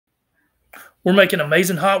We're making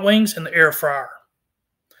amazing hot wings in the air fryer.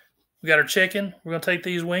 We got our chicken. We're going to take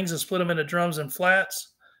these wings and split them into drums and flats,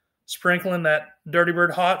 sprinkling that Dirty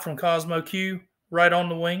Bird Hot from Cosmo Q right on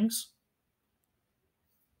the wings.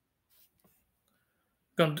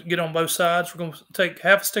 Going to get on both sides. We're going to take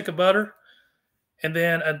half a stick of butter and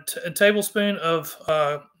then a tablespoon of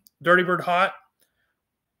Dirty Bird Hot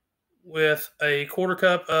with a quarter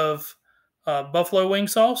cup of buffalo wing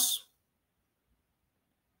sauce,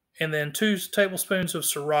 and then 2 tablespoons of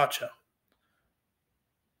Sriracha.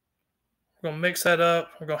 We're going to mix that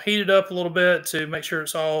up. We're going to heat it up a little bit to make sure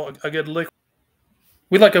it's all a good liquid.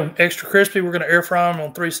 We like them extra crispy. We're going to air fry them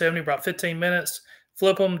on 370 about 15 minutes.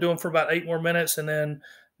 Flip them, do them for about 8 more minutes, and then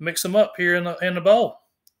mix them up here in the bowl.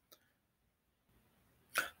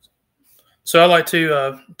 So I like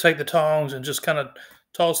to take the tongs and just kind of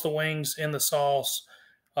toss the wings in the sauce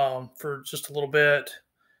for just a little bit,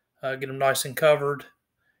 get them nice and covered.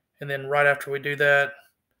 And then right after we do that,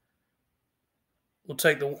 we'll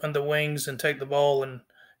take the wings and take the bowl and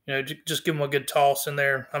just give them a good toss in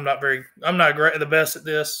there. I'm not the best at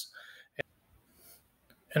this.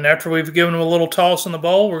 And after we've given them a little toss in the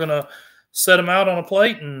bowl, we're gonna set them out on a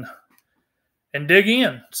plate and dig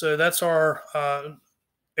in. So that's our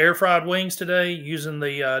air fried wings today using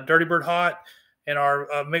the Dirty Bird Hot and our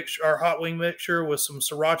hot wing mixture with some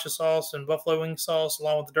Sriracha sauce and buffalo wing sauce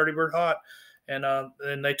along with the Dirty Bird Hot,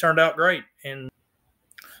 and they turned out great. And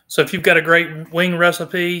so if you've got a great wing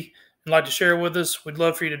recipe and like to share with us, we'd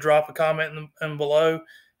love for you to drop a comment in below.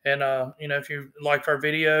 And if you liked our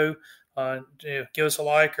video, give us a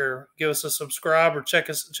like or give us a subscribe or check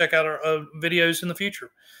out our videos in the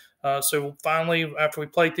future. So finally, after we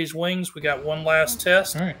plate these wings, we got one last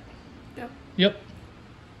test. All right. Yep.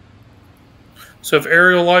 So if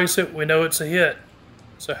Ariel likes it, we know it's a hit.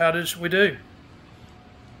 So how did we do?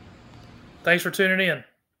 Thanks for tuning in.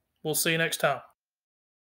 We'll see you next time.